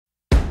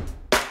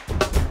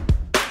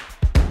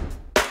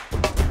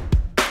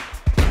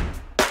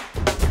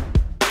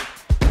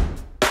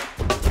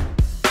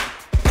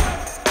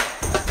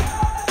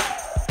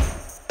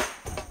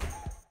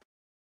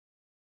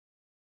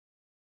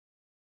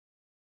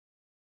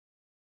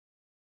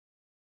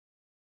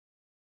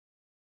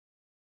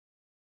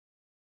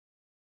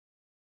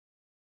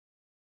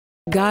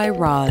Guy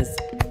Raz,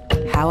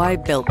 How I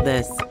Built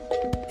This.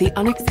 The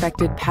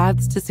Unexpected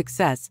Paths to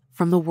Success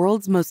from the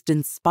World's Most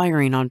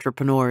Inspiring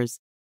Entrepreneurs.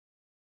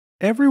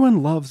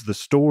 Everyone loves the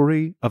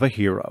story of a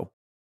hero.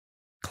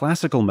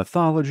 Classical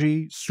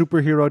mythology,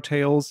 superhero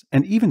tales,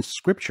 and even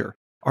scripture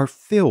are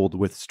filled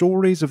with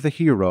stories of the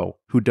hero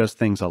who does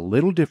things a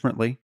little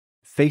differently,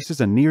 faces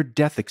a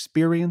near-death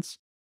experience,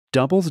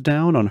 doubles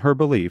down on her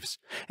beliefs,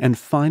 and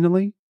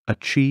finally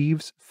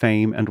achieves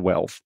fame and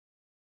wealth.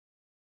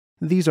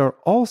 These are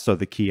also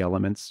the key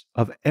elements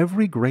of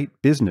every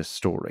great business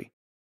story.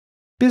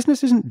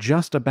 Business isn't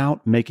just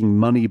about making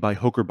money by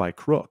hook or by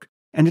crook,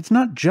 and it's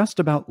not just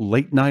about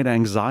late-night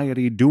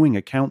anxiety doing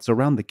accounts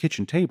around the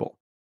kitchen table.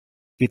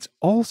 It's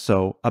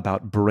also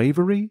about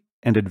bravery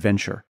and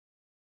adventure.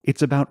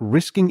 It's about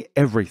risking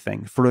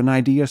everything for an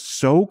idea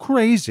so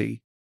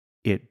crazy,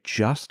 it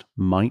just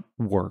might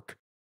work.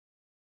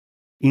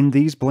 In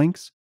these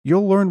blinks,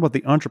 you'll learn what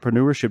the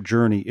entrepreneurship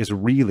journey is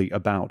really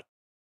about.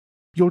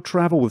 You'll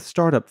travel with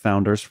startup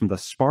founders from the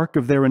spark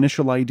of their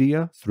initial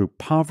idea through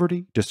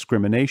poverty,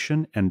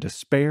 discrimination, and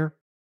despair.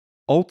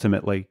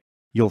 Ultimately,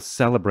 you'll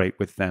celebrate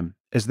with them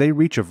as they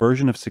reach a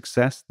version of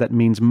success that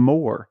means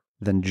more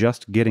than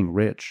just getting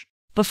rich.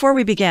 Before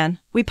we begin,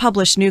 we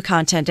publish new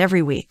content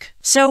every week,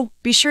 so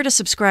be sure to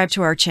subscribe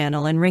to our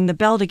channel and ring the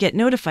bell to get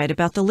notified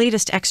about the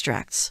latest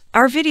extracts.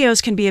 Our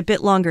videos can be a bit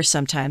longer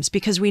sometimes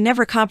because we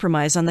never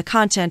compromise on the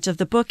content of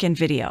the book and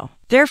video.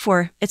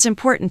 Therefore, it's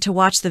important to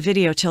watch the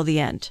video till the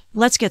end.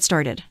 Let's get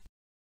started.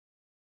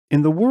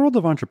 In the world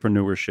of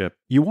entrepreneurship,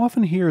 you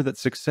often hear that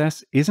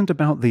success isn't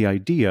about the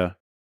idea,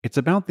 it's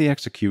about the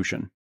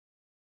execution.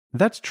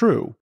 That's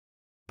true,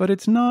 but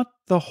it's not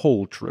the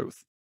whole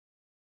truth.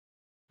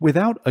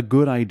 Without a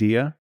good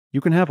idea, you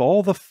can have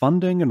all the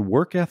funding and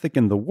work ethic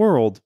in the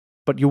world,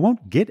 but you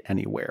won't get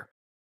anywhere.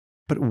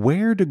 But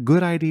where do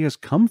good ideas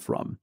come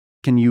from?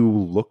 Can you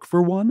look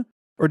for one?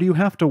 Or do you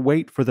have to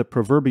wait for the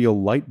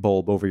proverbial light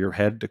bulb over your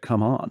head to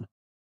come on?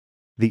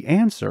 The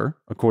answer,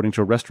 according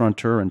to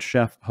restaurateur and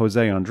chef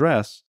Jose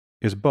Andres,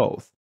 is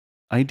both.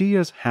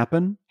 Ideas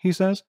happen, he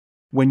says,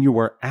 when you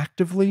are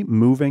actively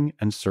moving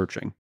and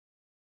searching.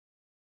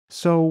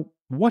 So,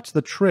 what's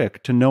the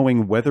trick to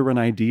knowing whether an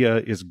idea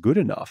is good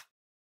enough?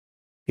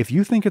 If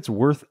you think it's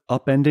worth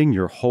upending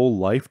your whole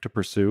life to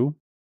pursue,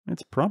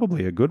 it's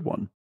probably a good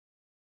one.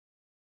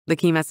 The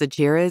key message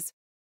here is,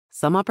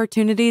 some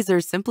opportunities are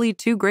simply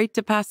too great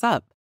to pass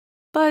up.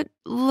 But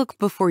look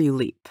before you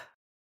leap.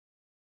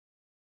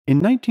 In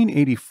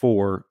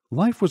 1984,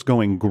 life was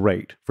going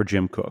great for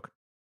Jim Cook.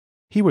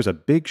 He was a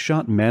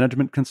big-shot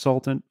management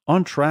consultant,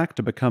 on track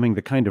to becoming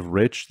the kind of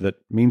rich that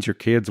means your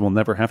kids will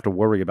never have to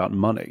worry about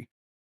money.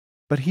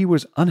 But he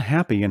was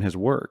unhappy in his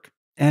work,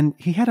 and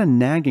he had a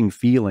nagging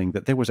feeling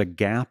that there was a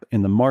gap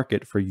in the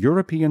market for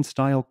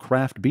European-style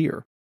craft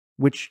beer,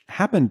 which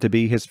happened to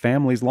be his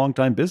family's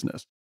longtime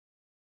business.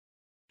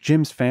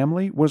 Jim's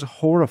family was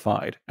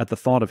horrified at the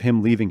thought of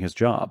him leaving his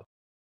job.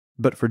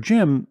 But for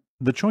Jim,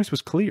 the choice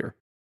was clear.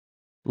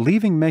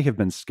 Leaving may have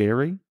been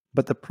scary,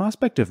 but the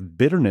prospect of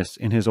bitterness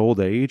in his old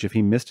age if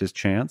he missed his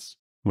chance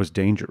was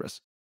dangerous.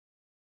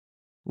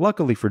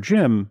 Luckily for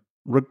Jim,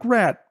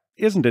 regret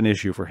isn't an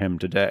issue for him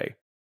today.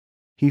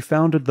 He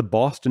founded the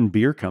Boston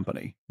Beer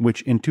Company,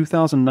 which in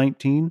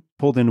 2019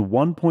 pulled in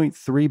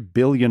 $1.3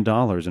 billion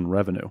in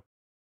revenue.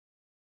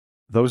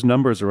 Those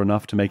numbers are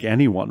enough to make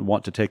anyone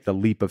want to take the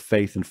leap of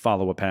faith and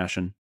follow a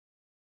passion.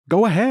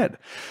 Go ahead,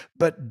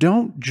 but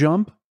don't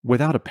jump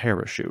without a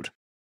parachute.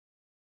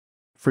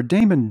 For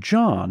Damon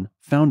John,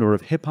 founder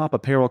of hip-hop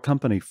apparel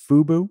company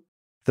FUBU,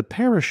 the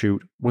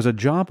parachute was a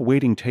job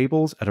waiting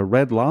tables at a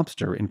Red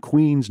Lobster in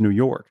Queens, New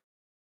York.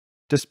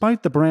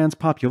 Despite the brand's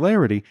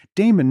popularity,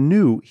 Damon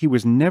knew he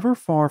was never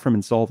far from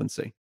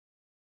insolvency.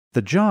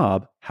 The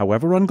job,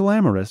 however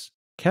unglamorous,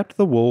 kept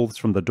the wolves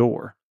from the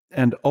door,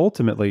 and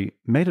ultimately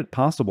made it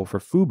possible for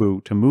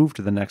FUBU to move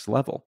to the next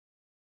level.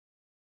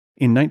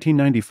 In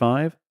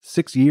 1995,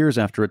 6 years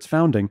after its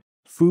founding,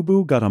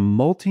 FUBU got a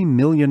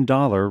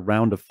multi-million-dollar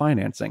round of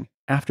financing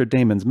after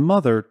Damon's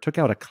mother took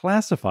out a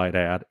classified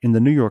ad in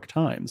the New York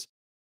Times.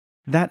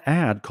 That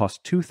ad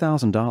cost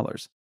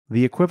 $2,000.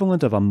 The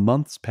equivalent of a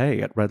month's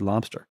pay at Red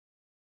Lobster.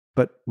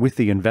 But with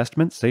the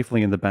investment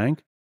safely in the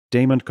bank,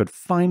 Damon could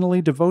finally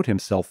devote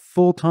himself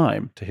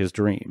full-time to his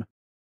dream.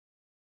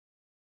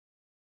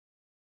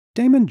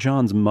 Damon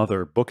John's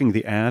mother booking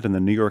the ad in the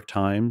New York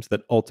Times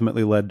that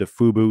ultimately led to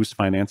FUBU's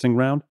financing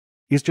round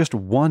is just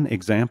one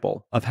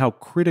example of how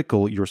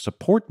critical your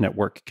support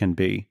network can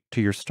be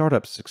to your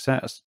startup's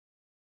success.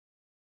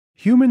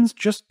 Humans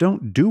just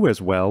don't do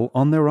as well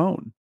on their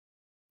own.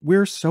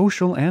 We're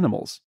social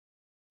animals.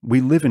 We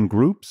live in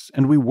groups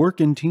and we work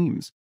in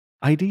teams.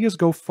 Ideas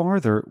go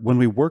farther when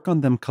we work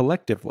on them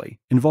collectively,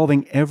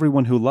 involving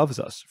everyone who loves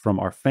us, from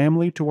our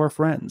family to our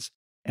friends,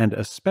 and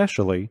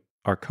especially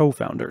our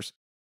co-founders.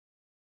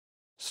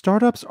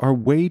 Startups are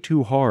way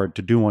too hard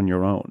to do on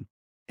your own.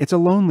 It's a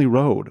lonely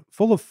road,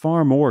 full of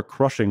far more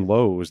crushing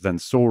lows than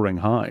soaring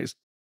highs.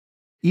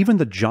 Even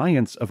the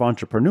giants of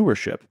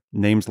entrepreneurship,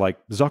 names like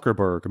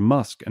Zuckerberg,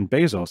 Musk, and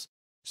Bezos,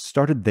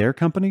 started their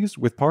companies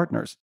with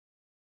partners.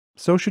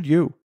 So should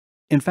you.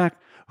 In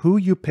fact, who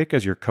you pick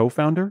as your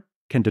co-founder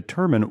can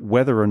determine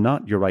whether or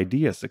not your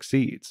idea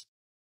succeeds.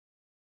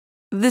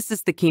 This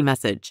is the key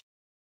message.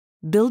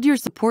 Build your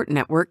support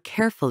network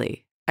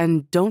carefully,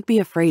 and don't be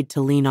afraid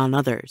to lean on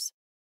others.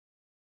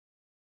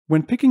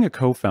 When picking a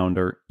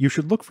co-founder, you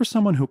should look for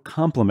someone who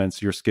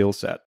complements your skill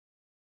set.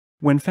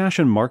 When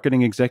fashion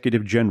marketing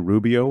executive Jen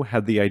Rubio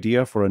had the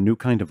idea for a new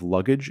kind of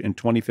luggage in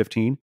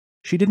 2015,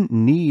 she didn't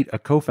need a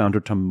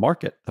co-founder to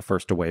market the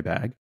First Away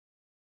bag.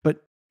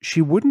 But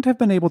she wouldn't have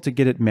been able to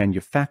get it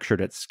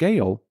manufactured at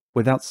scale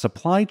without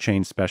supply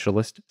chain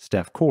specialist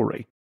Steph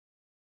Corey.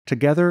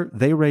 Together,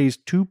 they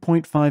raised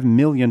 $2.5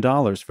 million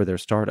for their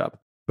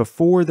startup,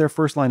 before their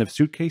first line of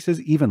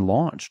suitcases even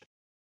launched.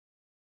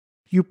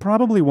 You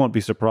probably won't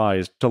be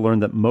surprised to learn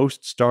that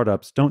most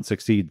startups don't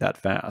succeed that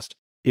fast,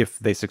 if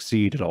they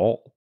succeed at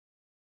all.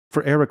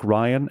 For Eric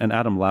Ryan and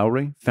Adam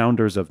Lowry,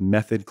 founders of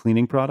Method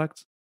Cleaning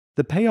Products,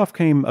 the payoff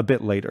came a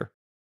bit later.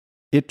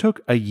 It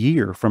took a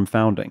year from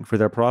founding for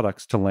their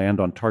products to land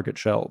on Target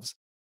shelves.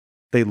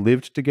 They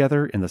lived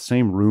together in the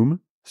same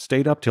room,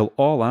 stayed up till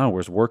all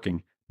hours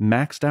working,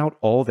 maxed out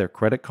all their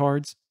credit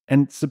cards,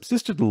 and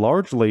subsisted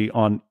largely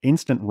on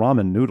instant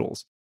ramen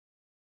noodles.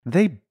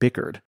 They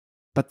bickered,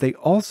 but they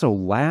also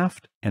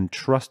laughed and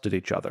trusted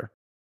each other.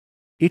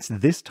 It's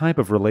this type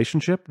of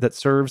relationship that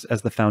serves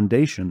as the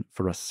foundation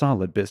for a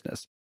solid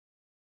business.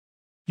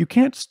 You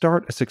can't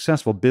start a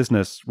successful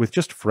business with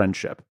just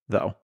friendship,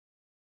 though.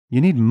 You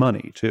need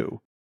money,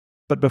 too.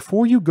 But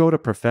before you go to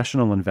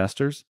professional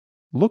investors,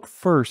 look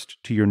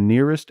first to your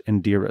nearest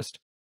and dearest.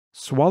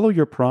 Swallow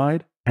your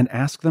pride and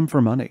ask them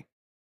for money.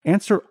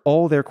 Answer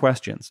all their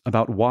questions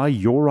about why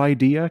your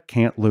idea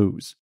can't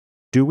lose.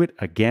 Do it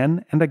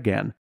again and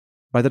again.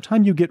 By the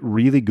time you get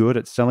really good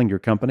at selling your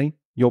company,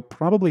 you'll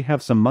probably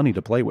have some money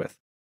to play with.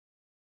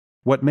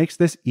 What makes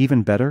this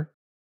even better?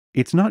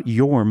 It's not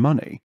your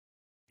money.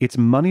 It's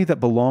money that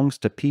belongs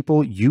to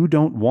people you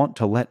don't want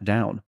to let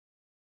down.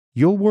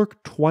 You'll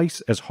work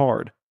twice as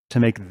hard to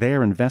make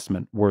their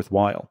investment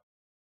worthwhile.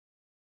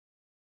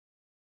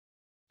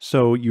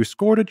 So you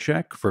scored a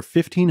check for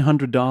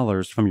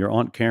 $1,500 from your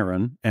Aunt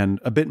Karen and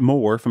a bit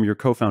more from your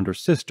co-founder's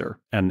sister,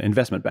 an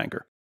investment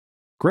banker.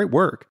 Great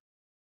work.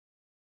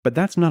 But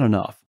that's not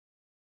enough.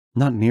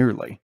 Not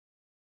nearly.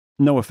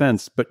 No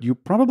offense, but you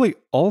probably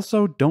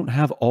also don't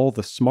have all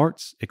the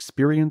smarts,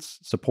 experience,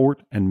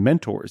 support, and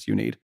mentors you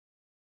need.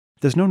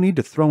 There's no need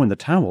to throw in the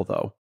towel,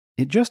 though.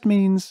 It just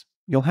means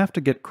you'll have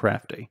to get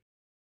crafty.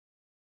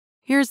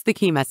 Here's the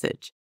key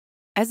message.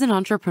 As an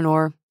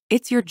entrepreneur,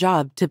 it's your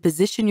job to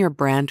position your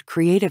brand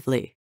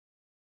creatively.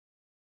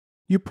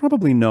 You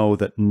probably know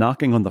that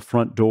knocking on the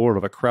front door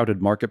of a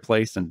crowded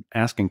marketplace and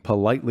asking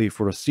politely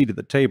for a seat at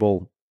the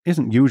table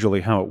isn't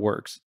usually how it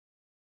works.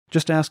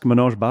 Just ask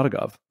Manoj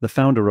Bhargava, the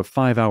founder of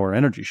 5 Hour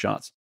Energy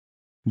Shots.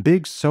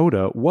 Big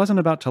Soda wasn't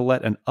about to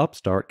let an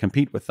upstart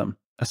compete with them,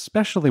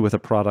 especially with a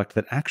product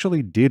that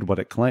actually did what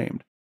it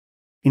claimed.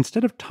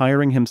 Instead of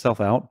tiring himself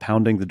out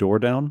pounding the door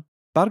down,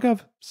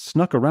 Bhargava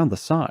snuck around the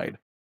side.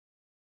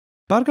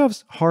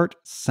 Bhargava's heart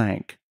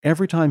sank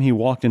every time he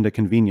walked into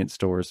convenience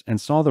stores and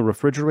saw the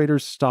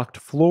refrigerators stocked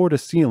floor to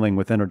ceiling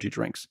with energy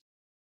drinks.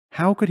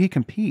 How could he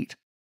compete?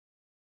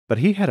 But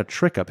he had a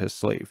trick up his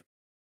sleeve.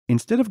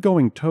 Instead of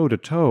going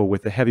toe-to-toe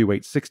with the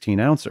heavyweight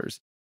 16-ouncers,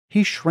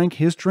 he shrank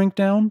his drink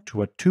down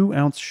to a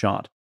 2-ounce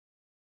shot.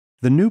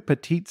 The new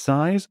petite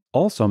size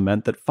also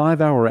meant that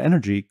 5 Hour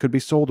Energy could be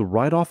sold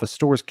right off a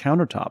store's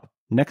countertop,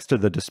 next to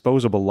the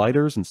disposable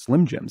lighters and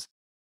Slim Jims.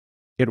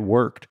 It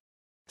worked.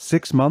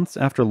 6 months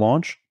after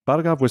launch,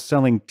 Bhargava was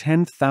selling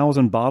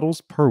 10,000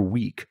 bottles per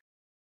week.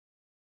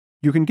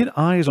 You can get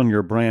eyes on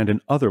your brand in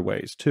other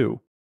ways,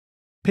 too.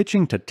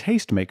 Pitching to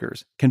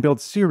tastemakers can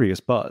build serious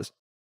buzz.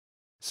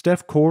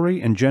 Steph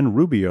Corey and Jen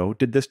Rubio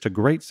did this to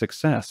great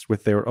success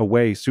with their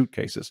Away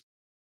suitcases.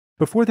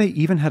 Before they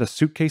even had a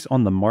suitcase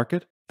on the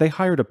market, they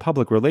hired a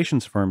public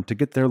relations firm to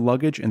get their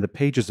luggage in the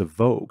pages of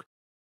Vogue.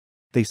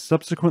 They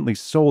subsequently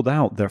sold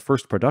out their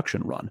first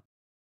production run.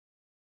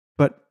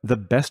 But the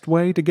best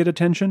way to get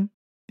attention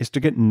is to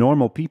get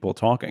normal people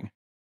talking.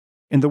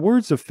 In the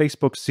words of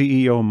Facebook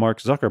CEO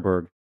Mark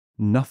Zuckerberg,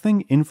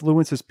 nothing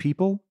influences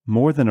people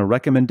more than a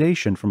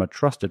recommendation from a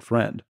trusted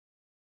friend.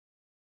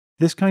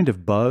 This kind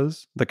of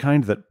buzz, the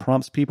kind that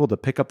prompts people to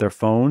pick up their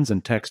phones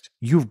and text,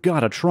 "You've got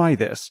to try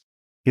this,"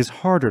 is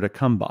harder to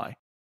come by.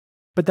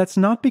 But that's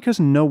not because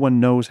no one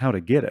knows how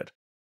to get it.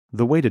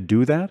 The way to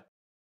do that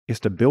is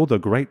to build a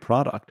great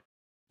product,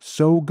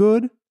 so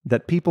good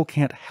that people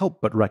can't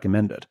help but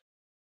recommend it.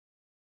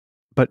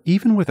 But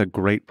even with a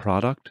great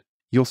product,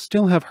 you'll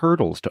still have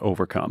hurdles to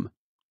overcome.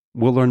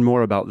 We'll learn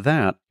more about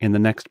that in the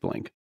next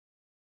blink.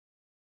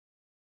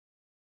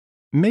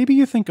 Maybe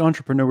you think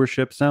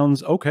entrepreneurship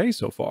sounds okay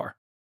so far.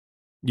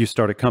 You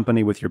start a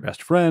company with your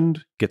best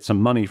friend, get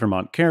some money from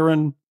Aunt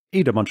Karen,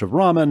 eat a bunch of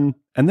ramen,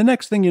 and the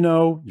next thing you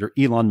know, you're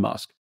Elon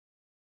Musk.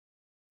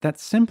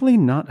 That's simply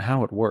not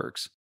how it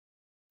works.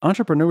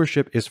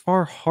 Entrepreneurship is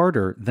far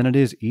harder than it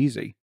is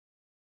easy.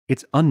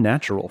 It's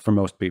unnatural for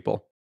most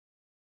people.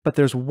 But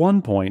there's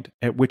one point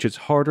at which it's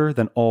harder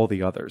than all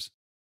the others: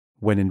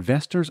 when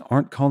investors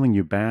aren't calling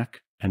you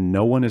back and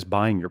no one is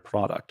buying your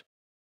product.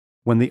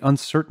 When the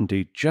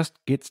uncertainty just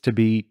gets to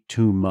be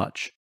too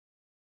much.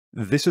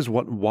 This is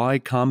what Y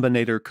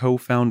Combinator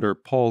co-founder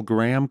Paul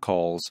Graham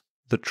calls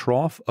the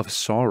trough of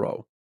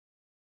sorrow.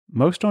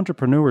 Most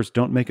entrepreneurs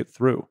don't make it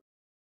through.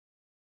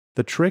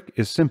 The trick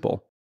is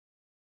simple.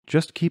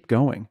 Just keep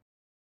going.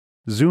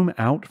 Zoom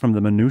out from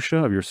the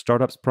minutia of your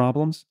startup's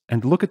problems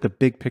and look at the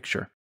big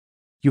picture.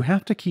 You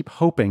have to keep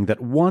hoping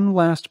that one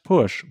last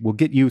push will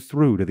get you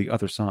through to the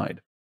other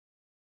side.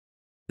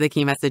 The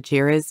key message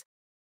here is,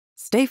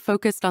 stay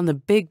focused on the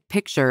big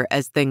picture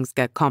as things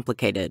get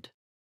complicated.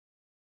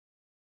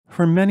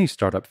 For many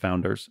startup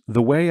founders,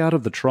 the way out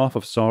of the trough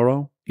of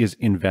sorrow is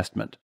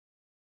investment.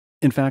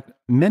 In fact,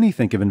 many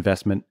think of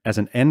investment as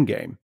an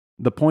endgame,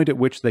 the point at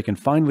which they can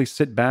finally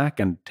sit back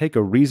and take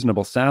a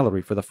reasonable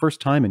salary for the first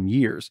time in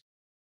years.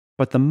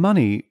 But the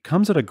money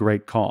comes at a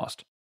great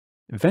cost.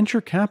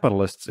 Venture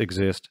capitalists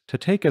exist to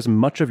take as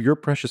much of your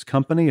precious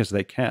company as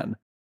they can.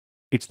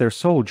 It's their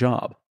sole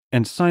job,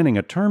 and signing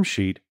a term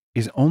sheet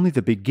is only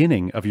the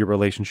beginning of your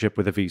relationship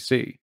with a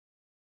VC.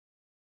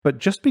 But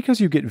just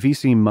because you get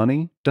VC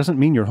money doesn't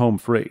mean you're home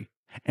free,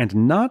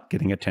 and not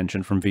getting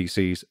attention from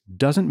VCs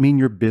doesn't mean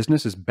your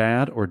business is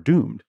bad or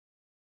doomed.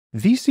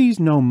 VCs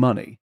know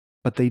money,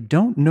 but they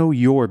don't know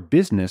your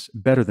business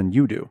better than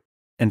you do,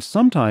 and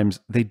sometimes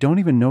they don't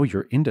even know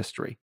your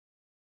industry.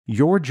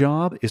 Your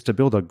job is to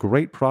build a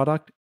great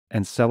product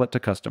and sell it to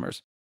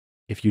customers.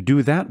 If you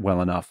do that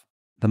well enough,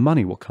 the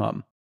money will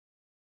come.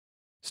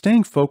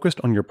 Staying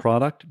focused on your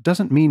product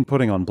doesn't mean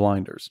putting on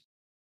blinders.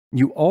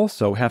 You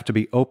also have to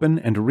be open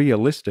and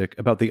realistic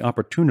about the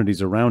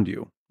opportunities around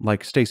you,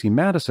 like Stacy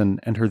Madison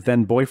and her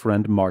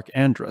then-boyfriend Mark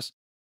Andrus.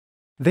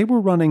 They were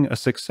running a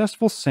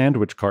successful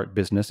sandwich cart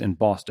business in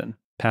Boston,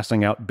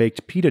 passing out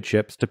baked pita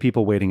chips to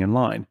people waiting in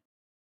line.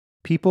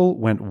 People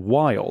went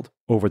wild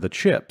over the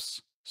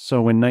chips,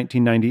 so in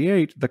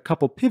 1998 the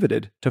couple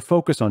pivoted to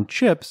focus on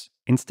chips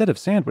instead of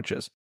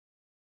sandwiches.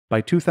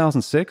 By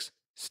 2006,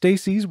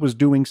 Stacy's was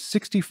doing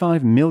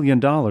 $65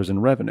 million in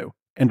revenue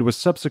and was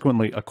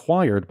subsequently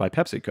acquired by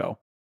PepsiCo.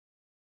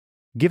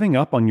 Giving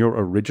up on your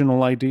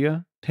original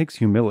idea takes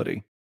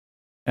humility.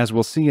 As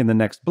we'll see in the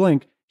next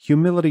blink,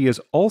 humility is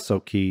also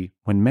key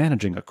when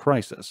managing a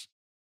crisis.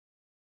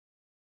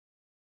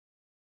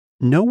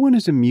 No one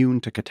is immune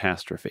to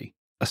catastrophe,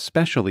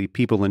 especially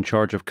people in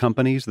charge of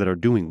companies that are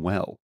doing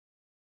well.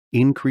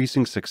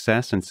 Increasing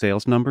success and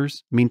sales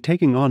numbers mean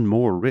taking on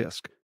more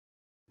risk.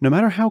 No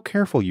matter how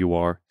careful you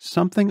are,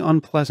 something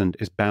unpleasant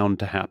is bound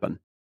to happen.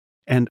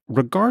 And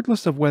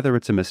regardless of whether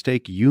it's a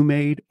mistake you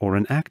made or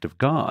an act of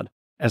God,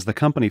 as the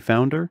company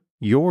founder,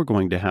 you're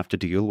going to have to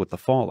deal with the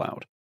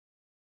fallout.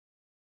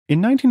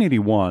 In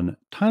 1981,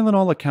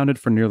 Tylenol accounted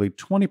for nearly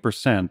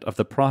 20% of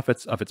the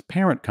profits of its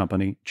parent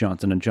company,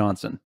 Johnson &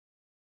 Johnson.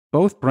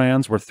 Both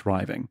brands were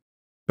thriving.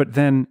 But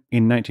then,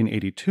 in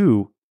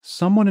 1982,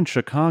 someone in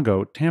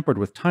Chicago tampered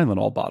with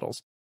Tylenol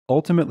bottles,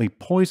 ultimately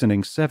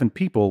poisoning 7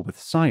 people with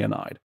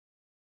cyanide.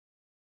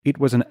 It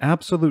was an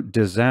absolute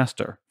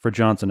disaster for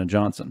Johnson &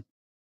 Johnson.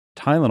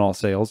 Tylenol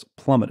sales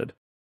plummeted.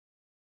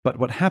 But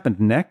what happened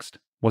next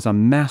was a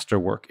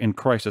masterwork in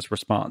crisis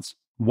response,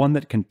 one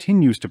that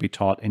continues to be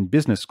taught in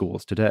business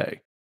schools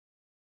today.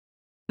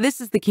 This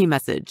is the key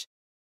message.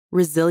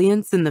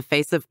 Resilience in the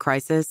face of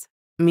crisis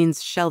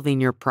means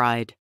shelving your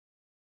pride.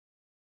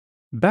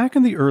 Back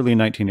in the early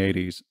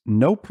 1980s,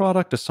 no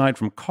product aside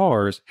from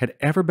cars had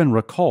ever been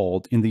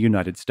recalled in the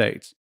United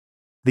States.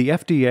 The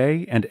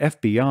FDA and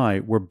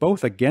FBI were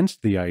both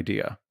against the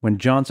idea when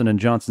Johnson &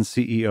 Johnson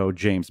CEO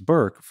James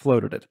Burke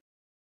floated it.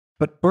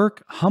 But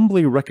Burke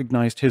humbly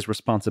recognized his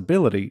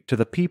responsibility to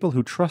the people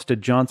who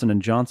trusted Johnson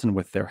 & Johnson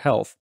with their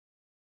health.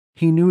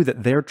 He knew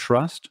that their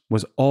trust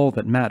was all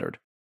that mattered.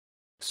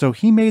 So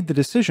he made the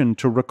decision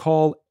to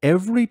recall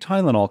every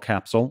Tylenol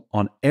capsule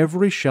on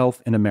every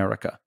shelf in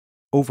America,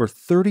 over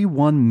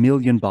 31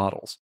 million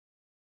bottles.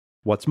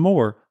 What's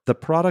more, the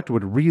product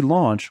would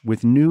relaunch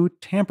with new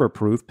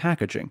tamper-proof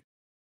packaging.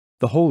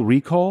 The whole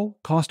recall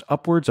cost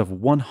upwards of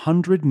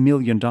 $100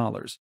 million.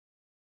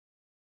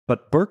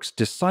 But Burke's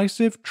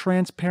decisive,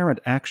 transparent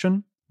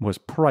action was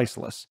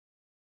priceless.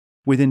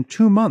 Within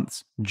 2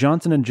 months,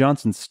 Johnson &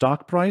 Johnson's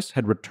stock price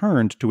had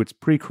returned to its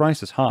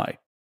pre-crisis high.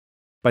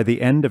 By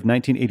the end of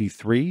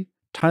 1983,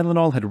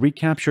 Tylenol had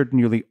recaptured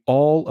nearly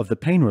all of the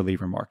pain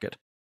reliever market.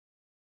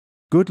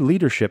 Good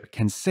leadership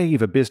can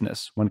save a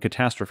business when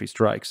catastrophe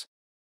strikes.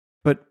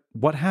 But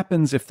what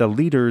happens if the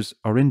leaders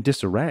are in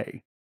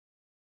disarray?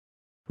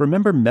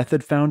 Remember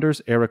Method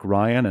founders Eric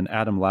Ryan and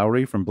Adam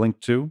Lowry from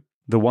Blink-2,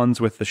 the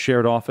ones with the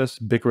shared office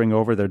bickering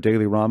over their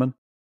daily ramen?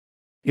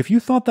 If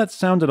you thought that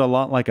sounded a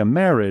lot like a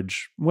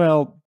marriage,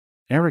 well,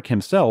 Eric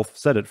himself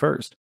said it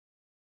first.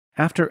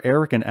 After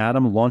Eric and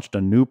Adam launched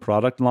a new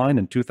product line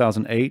in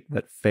 2008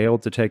 that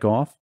failed to take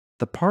off,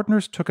 the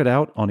partners took it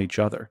out on each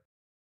other.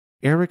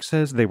 Eric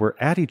says they were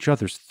at each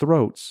other's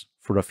throats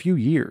for a few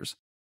years.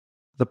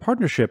 The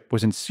partnership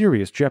was in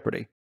serious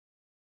jeopardy.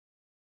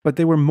 but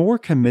they were more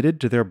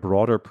committed to their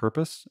broader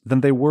purpose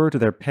than they were to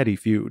their petty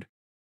feud.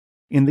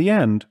 In the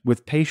end,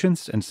 with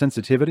patience and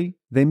sensitivity,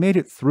 they made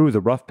it through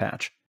the rough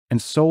patch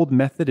and sold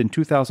Method in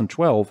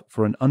 2012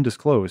 for an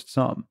undisclosed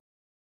sum.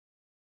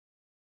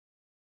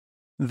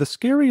 The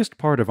scariest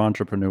part of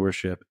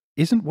entrepreneurship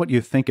isn't what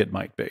you think it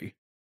might be.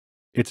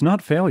 It's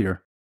not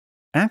failure.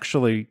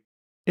 Actually,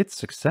 it's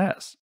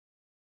success.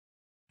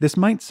 This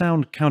might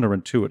sound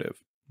counterintuitive,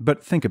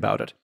 but think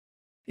about it.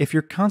 If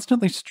you're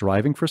constantly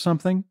striving for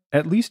something,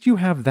 at least you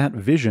have that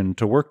vision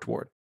to work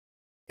toward.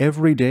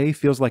 Every day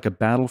feels like a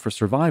battle for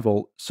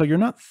survival, so you're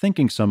not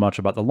thinking so much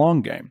about the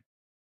long game.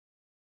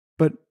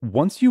 But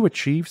once you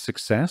achieve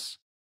success,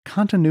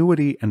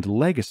 continuity and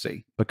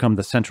legacy become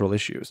the central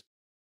issues.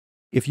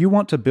 If you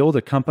want to build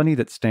a company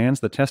that stands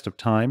the test of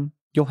time,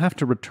 you'll have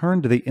to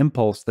return to the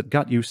impulse that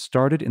got you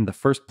started in the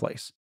first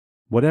place,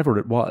 whatever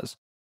it was.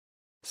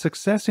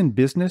 Success in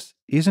business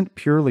isn't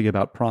purely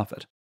about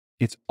profit.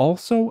 It's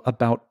also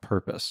about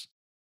purpose.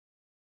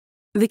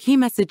 The key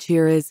message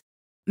here is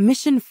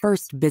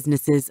mission-first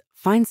businesses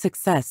find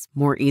success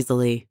more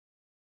easily.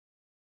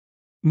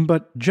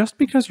 But just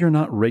because you're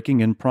not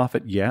raking in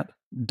profit yet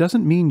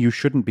doesn't mean you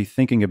shouldn't be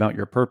thinking about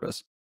your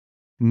purpose.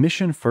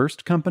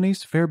 Mission-first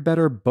companies fare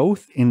better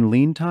both in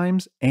lean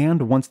times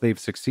and once they've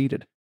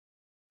succeeded.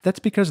 That's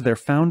because their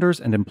founders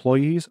and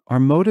employees are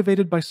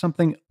motivated by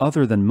something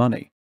other than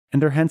money,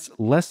 and are hence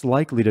less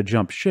likely to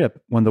jump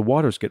ship when the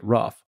waters get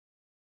rough.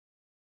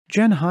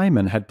 Jen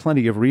Hyman had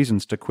plenty of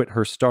reasons to quit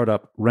her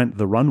startup Rent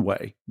the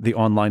Runway, the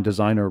online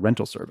designer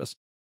rental service.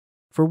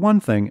 For one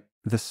thing,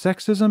 the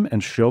sexism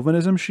and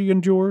chauvinism she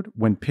endured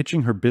when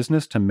pitching her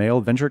business to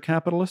male venture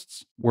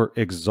capitalists were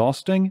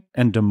exhausting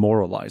and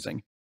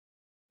demoralizing.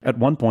 At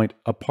one point,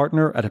 a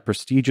partner at a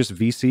prestigious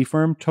VC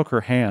firm took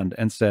her hand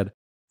and said,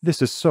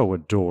 "This is so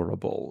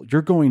adorable.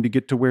 You're going to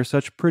get to wear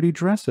such pretty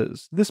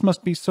dresses. This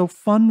must be so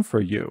fun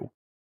for you."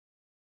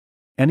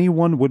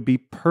 Anyone would be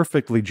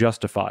perfectly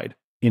justified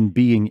in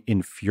being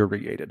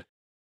infuriated.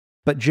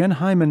 But Jen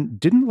Hyman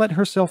didn't let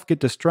herself get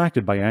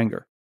distracted by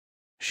anger.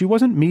 She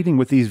wasn't meeting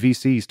with these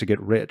VCs to get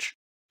rich.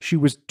 She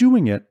was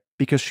doing it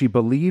because she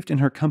believed in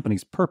her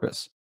company's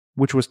purpose,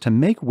 which was to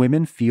make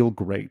women feel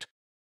great.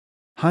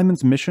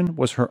 Hyman's mission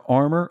was her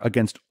armor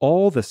against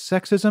all the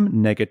sexism,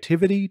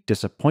 negativity,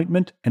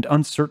 disappointment, and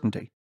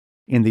uncertainty.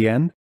 In the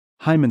end,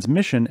 Hyman's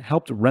mission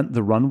helped Rent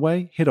the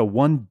Runway hit a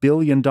 $1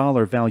 billion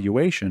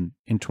valuation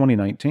in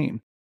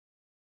 2019.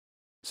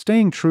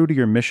 Staying true to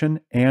your mission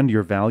and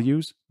your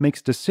values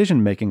makes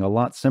decision-making a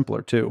lot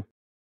simpler, too.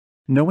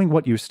 Knowing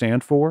what you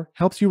stand for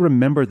helps you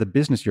remember the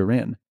business you're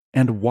in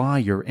and why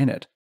you're in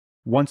it,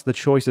 once the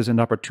choices and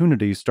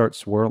opportunities start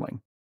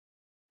swirling.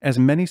 As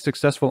many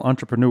successful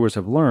entrepreneurs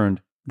have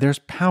learned, there's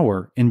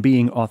power in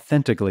being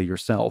authentically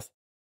yourself.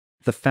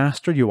 The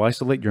faster you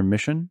isolate your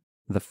mission,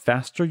 the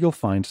faster you'll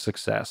find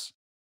success.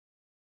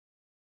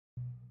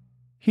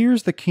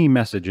 Here's the key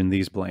message in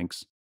these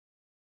blinks.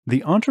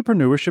 The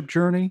entrepreneurship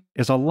journey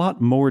is a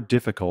lot more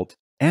difficult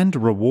and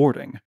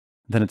rewarding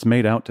than it's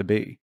made out to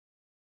be.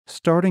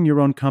 Starting your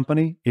own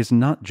company is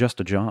not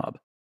just a job.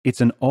 It's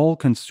an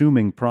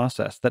all-consuming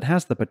process that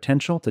has the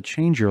potential to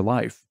change your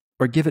life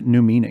or give it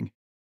new meaning.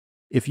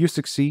 If you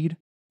succeed,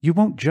 you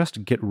won't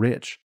just get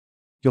rich.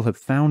 You'll have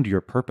found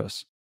your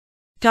purpose.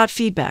 Got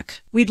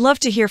feedback? We'd love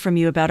to hear from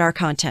you about our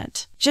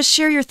content. Just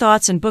share your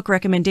thoughts and book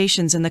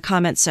recommendations in the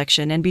comments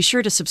section, and be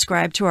sure to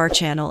subscribe to our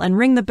channel and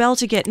ring the bell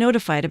to get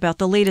notified about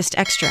the latest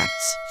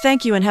extracts.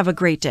 Thank you and have a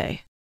great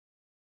day.